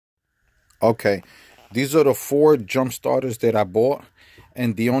Okay, these are the 4 jump starters that I bought,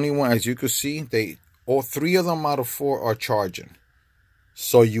 and the only one, as you can see, all 3 of them out of 4 are charging.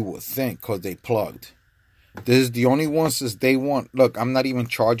 So you would think, because they plugged. This is the only one since day one. Look, I'm not even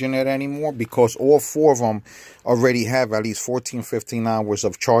charging it anymore because all 4 of them already have at least 14, 15 hours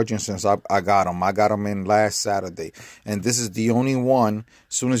of charging since I got them. I got them in last Saturday. And this is the only one,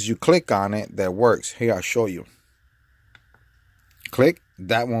 as soon as you click on it, that works. Here, I'll show you. Click,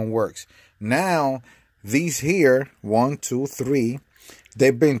 that one works. Now, these here, 1, 2, 3,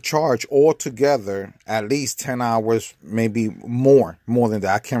 they've been charged all together at least 10 hours, maybe more than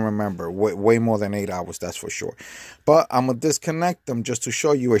that. I can't remember. Way more than 8 hours, that's for sure. But I'm going to disconnect them just to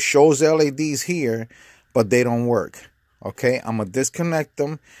show you. It shows LEDs here, but they don't work. Okay, I'm going to disconnect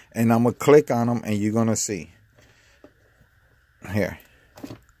them, and I'm going to click on them, and you're going to see. Here.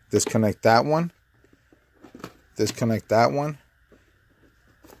 Disconnect that one. Disconnect that one.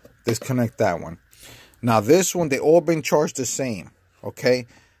 Disconnect that one. Now this one, they all been charged the same. Okay,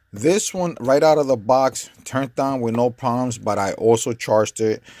 this one right out of the box turned on with no problems, but I also charged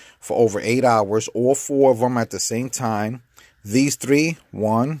it for over 8 hours, all 4 of them at the same time. These 3,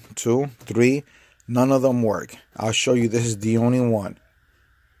 1, 2, 3, none of them work. I'll show you. This is the only one.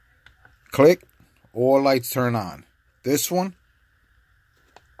 Click, all lights turn on. This one,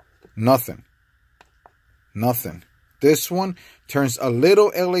 nothing. This one turns a little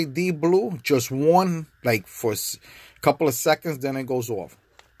LED blue, just one, like for a couple of seconds, then it goes off.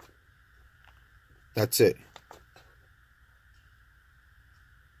 That's it.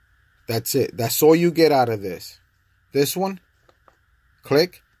 That's it. That's all you get out of this. This one,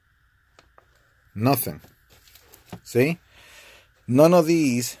 click, nothing. See? None of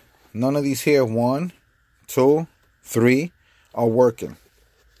these here, 1, 2, 3, are working.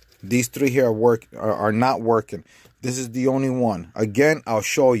 These 3 here are not working. This is the only one. Again, I'll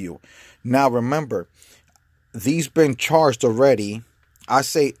show you. Now remember, these been charged already. I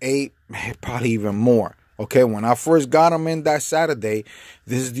say 8, probably even more. Okay, when I first got them in that Saturday,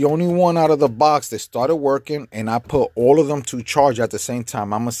 this is the only one out of the box that started working, and I put all of them to charge at the same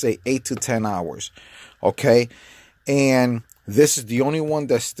time. I'm going to say 8 to 10 hours. Okay, and this is the only one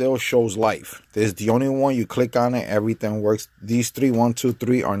that still shows life. This is the only one. You click on it, everything works. These 3, 1, 2,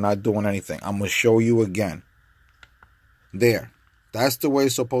 3 are not doing anything. I'm going to show you again. There. That's the way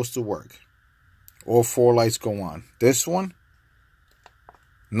it's supposed to work. All 4 lights go on. This one,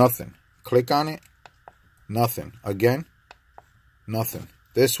 nothing. Click on it, nothing. Again, nothing.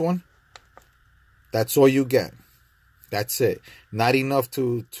 This one, that's all you get. That's it. Not enough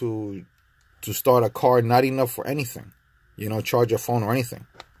to start a car. Not enough for anything. You know, charge your phone or anything.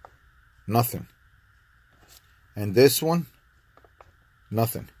 Nothing. And this one,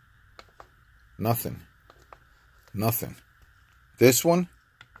 nothing. Nothing. Nothing. This one,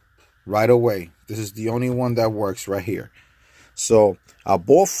 right away. This is the only one that works right here. So I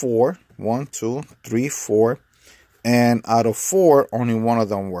bought 4. 1, 2, 3, 4. And out of 4, only one of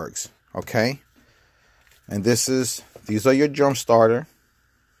them works. Okay. And these are your jump starter.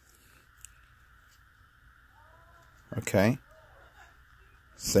 Okay.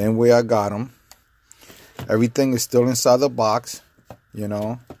 Same way I got them. Everything is still inside the box. You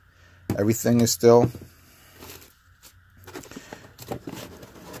know. Everything is still.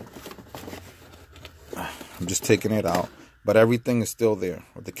 I'm just taking it out. But everything is still there.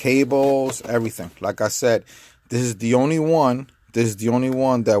 The cables, everything. Like I said, this is the only one. This is the only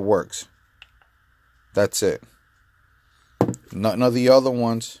one that works. That's it. None of the other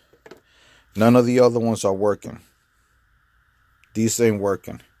ones. None of the other ones are working. These ain't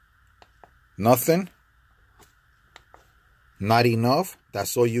working. Nothing. Not enough.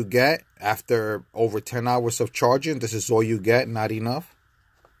 That's all you get. After over 10 hours of charging, this is all you get. Not enough.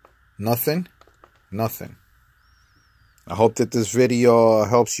 Nothing. Nothing. I hope that this video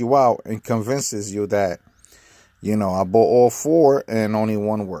helps you out and convinces you that, you know, I bought all 4 and only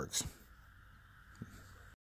one works.